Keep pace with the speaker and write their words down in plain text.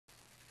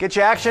Get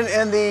you action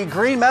in the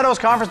Green Meadows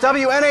Conference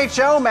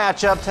WNHO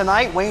matchup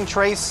tonight. Wayne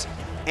Trace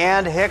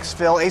and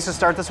Hicksville. Aces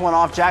start this one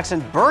off. Jackson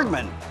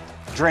Bergman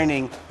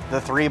draining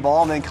the three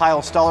ball. And then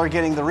Kyle Stuller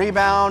getting the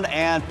rebound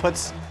and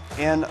puts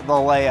in the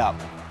layup.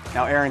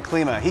 Now Aaron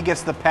Klima, he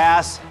gets the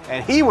pass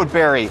and he would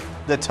bury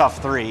the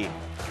tough three.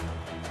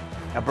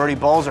 Now Birdie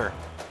Bolzer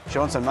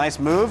showing some nice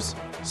moves.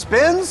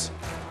 Spins,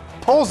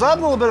 pulls up,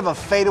 a little bit of a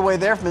fadeaway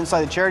there from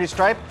inside the charity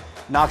stripe.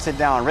 Knocks it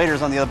down.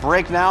 Raiders on the other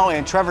break now,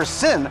 and Trevor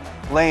Sin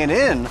laying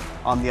in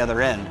on the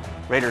other end.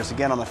 Raiders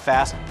again on the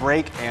fast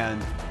break,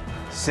 and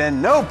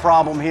Sin no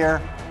problem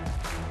here.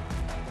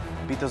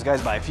 Beat those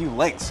guys by a few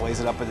lengths.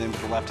 Lays it up with him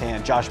with the left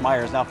hand. Josh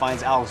Myers now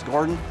finds Alex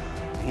Gordon.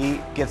 He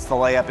gets the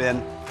layup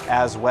in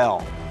as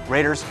well.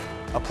 Raiders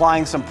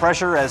applying some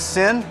pressure as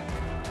Sin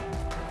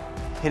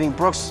hitting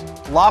Brooks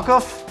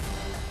Lockoff,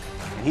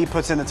 and he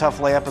puts in the tough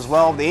layup as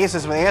well. The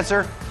Aces with the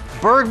answer.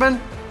 Bergman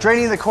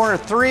draining the corner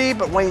three,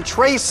 but Wayne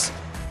Trace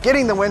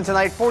getting the win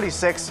tonight,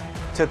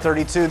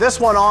 46-32.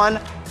 This one on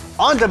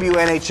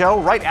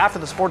WNHO right after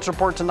the sports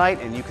report tonight,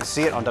 and you can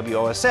see it on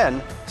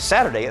WOSN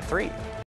Saturday at 3.